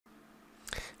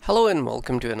Hello and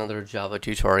welcome to another Java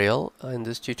tutorial. In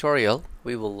this tutorial,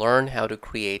 we will learn how to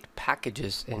create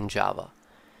packages in Java.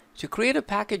 To create a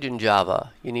package in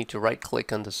Java, you need to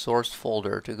right-click on the source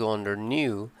folder to go under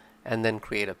New and then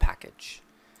create a package.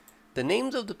 The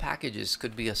names of the packages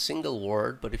could be a single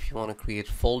word, but if you want to create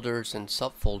folders and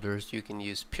subfolders, you can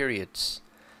use periods.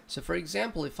 So for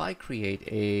example, if I create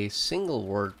a single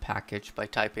word package by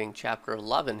typing chapter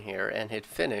 11 here and hit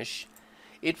finish,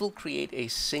 it will create a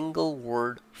single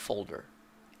word folder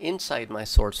inside my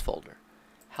source folder.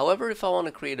 However, if I want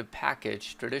to create a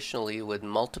package traditionally with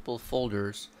multiple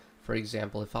folders, for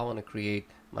example, if I want to create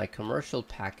my commercial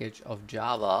package of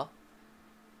Java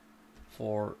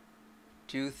for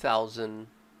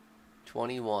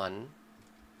 2021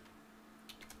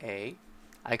 A,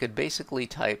 I could basically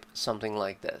type something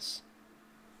like this.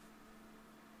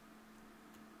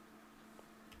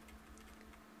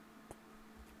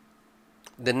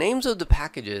 The names of the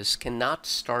packages cannot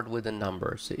start with a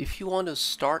number. So if you want to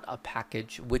start a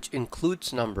package which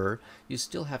includes number, you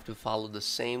still have to follow the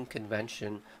same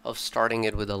convention of starting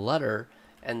it with a letter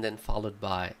and then followed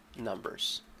by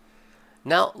numbers.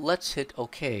 Now let's hit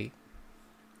OK,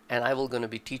 and I will going to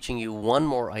be teaching you one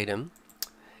more item.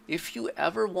 If you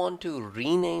ever want to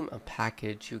rename a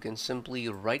package, you can simply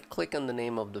right-click on the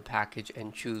name of the package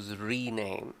and choose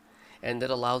Rename, and that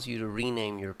allows you to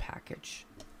rename your package.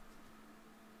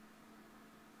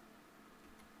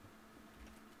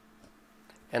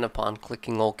 And upon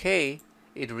clicking OK,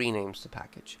 it renames the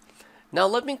package. Now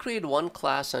let me create one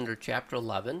class under chapter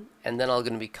 11, and then I'm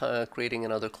going to be creating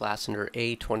another class under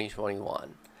A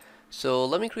 2021. So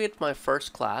let me create my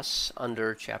first class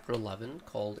under chapter 11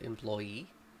 called Employee.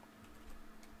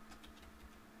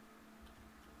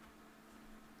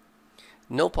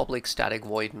 No public static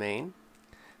void main.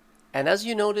 And as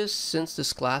you notice, since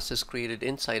this class is created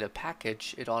inside a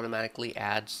package, it automatically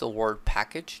adds the word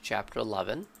package chapter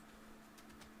 11.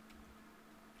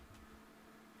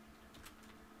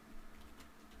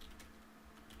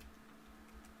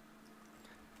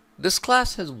 This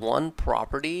class has one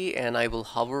property, and I will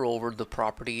hover over the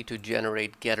property to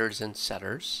generate getters and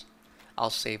setters. I'll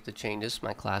save the changes.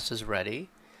 My class is ready.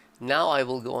 Now I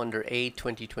will go under A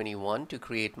 2021 to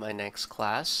create my next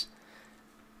class.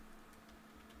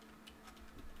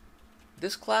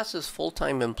 This class is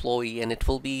full-time employee, and it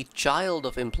will be child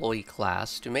of employee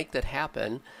class. To make that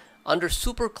happen, under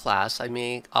superclass,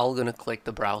 I'll gonna click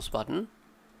the browse button.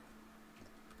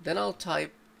 Then I'll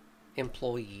type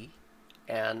employee.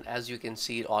 And as you can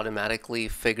see, it automatically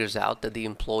figures out that the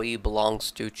employee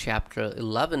belongs to chapter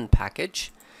 11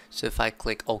 package. So if I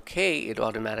click OK, it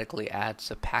automatically adds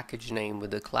a package name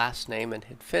with the class name and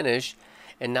hit finish.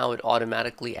 And now it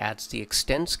automatically adds the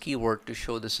extends keyword to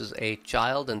show this is a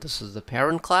child and this is the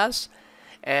parent class.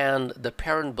 And the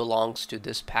parent belongs to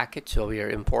this package, so we are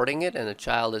importing it, and the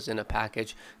child is in a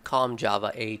package com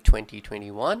Java A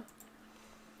 2021.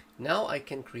 Now I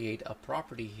can create a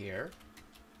property here.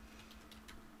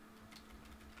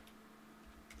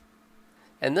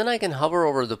 And then I can hover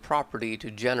over the property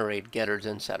to generate getters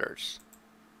and setters.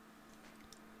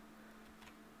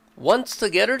 Once the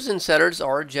getters and setters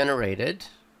are generated,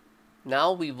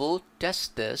 now we will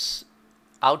test this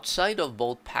outside of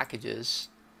both packages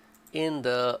in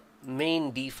the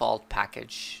main default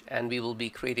package, and we will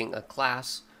be creating a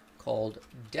class called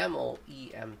demo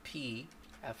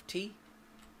EMP-FT.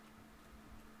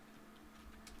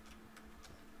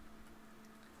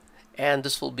 And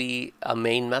this will be a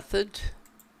main method.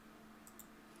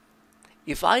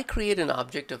 If I create an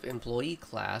object of employee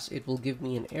class, it will give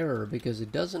me an error because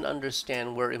it doesn't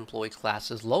understand where employee class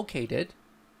is located.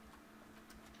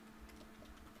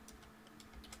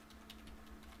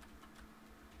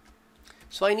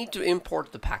 So I need to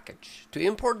import the package. To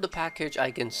import the package, I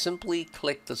can simply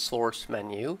click the source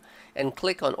menu and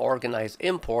click on Organize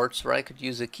Imports, where I could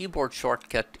use a keyboard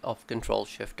shortcut of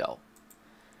Control-Shift-O.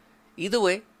 Either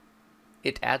way,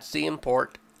 it adds the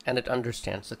import and it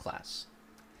understands the class.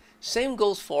 Same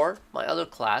goes for my other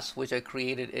class, which I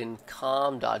created in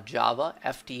com.java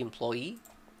ftEmployee.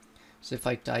 So if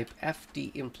I type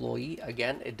ftEmployee,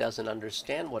 again, it doesn't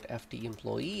understand what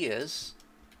ftEmployee is.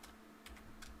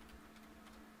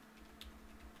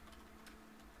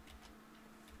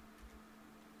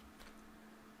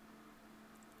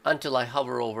 Until I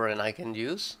hover over and I can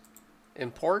use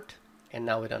import, and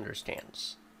now it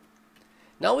understands.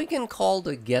 Now we can call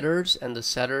the getters and the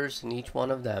setters in each one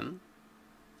of them.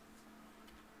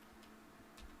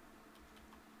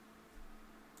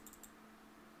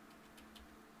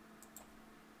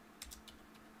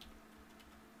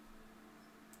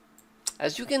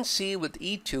 As you can see with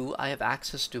E2, I have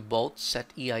access to both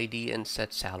set EID and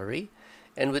set salary.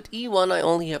 And with E1, I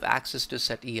only have access to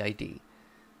set EID.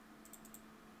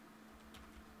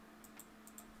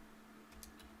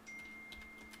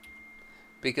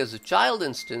 Because the child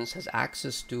instance has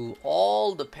access to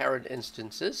all the parent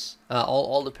instances,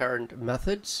 all the parent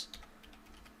methods.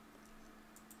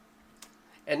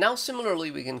 And now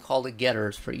similarly, we can call the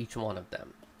getters for each one of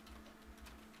them.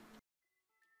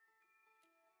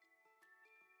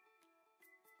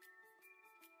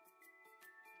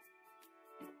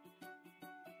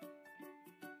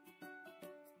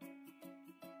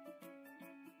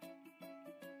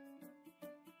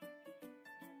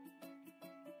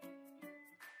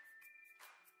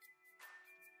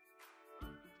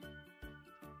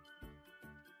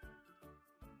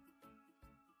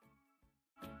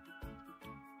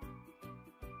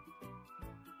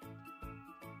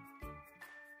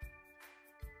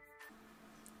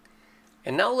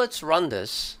 And now let's run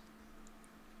this.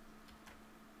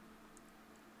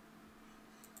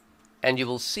 And you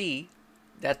will see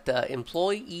that the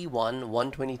employee E1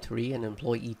 123 and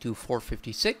employee E2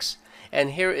 456,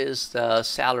 and here is the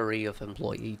salary of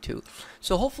employee E2.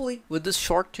 So hopefully with this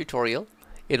short tutorial,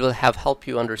 it will have helped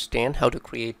you understand how to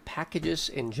create packages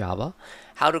in Java,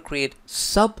 how to create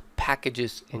sub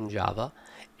packages in Java,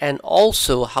 and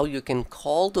also how you can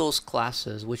call those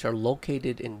classes which are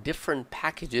located in different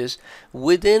packages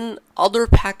within other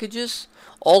packages,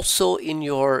 also in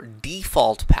your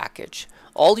default package.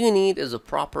 All you need is a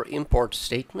proper import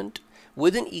statement.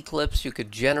 Within Eclipse, you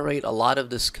could generate a lot of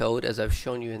this code, as I've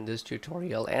shown you in this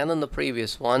tutorial and in the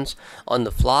previous ones, on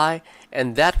the fly,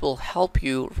 and that will help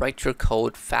you write your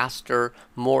code faster,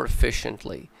 more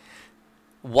efficiently.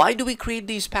 Why do we create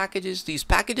these packages? These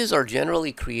packages are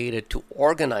generally created to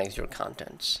organize your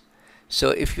contents.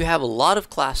 So if you have a lot of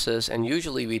classes, and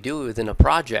usually we do within a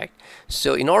project,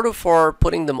 so in order for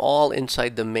putting them all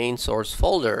inside the main source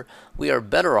folder, we are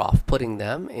better off putting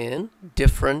them in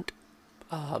different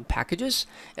packages,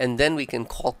 and then we can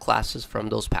call classes from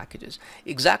those packages.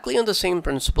 Exactly on the same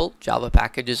principle, Java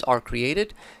packages are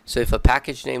created. So if a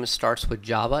package name starts with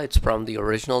Java, it's from the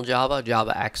original Java.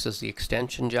 JavaX is the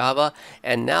extension Java,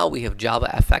 and now we have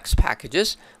JavaFX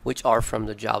packages, which are from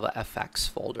the JavaFX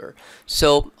folder.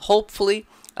 So hopefully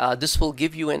this will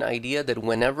give you an idea that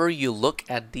whenever you look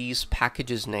at these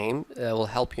packages name, will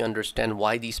help you understand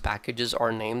why these packages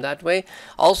are named that way.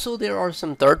 Also, there are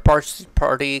some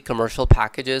third-party commercial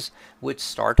packages which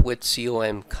start with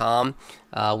com.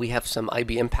 We have some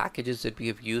IBM packages that we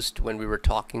have used when we were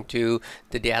talking to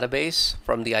the database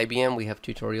from the IBM. We have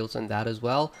tutorials on that as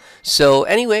well. So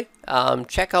anyway,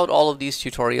 check out all of these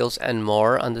tutorials and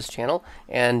more on this channel,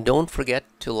 and don't forget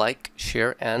to like,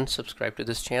 share, and subscribe to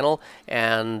this channel.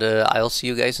 And I'll see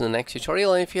you guys in the next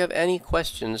tutorial. And if you have any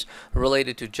questions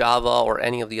related to Java or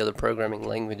any of the other programming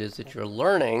languages that you're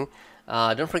learning,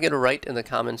 don't forget to write in the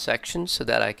comment section so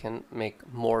that I can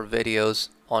make more videos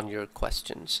on your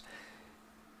questions.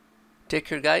 Take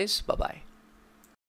care, guys. Bye-bye.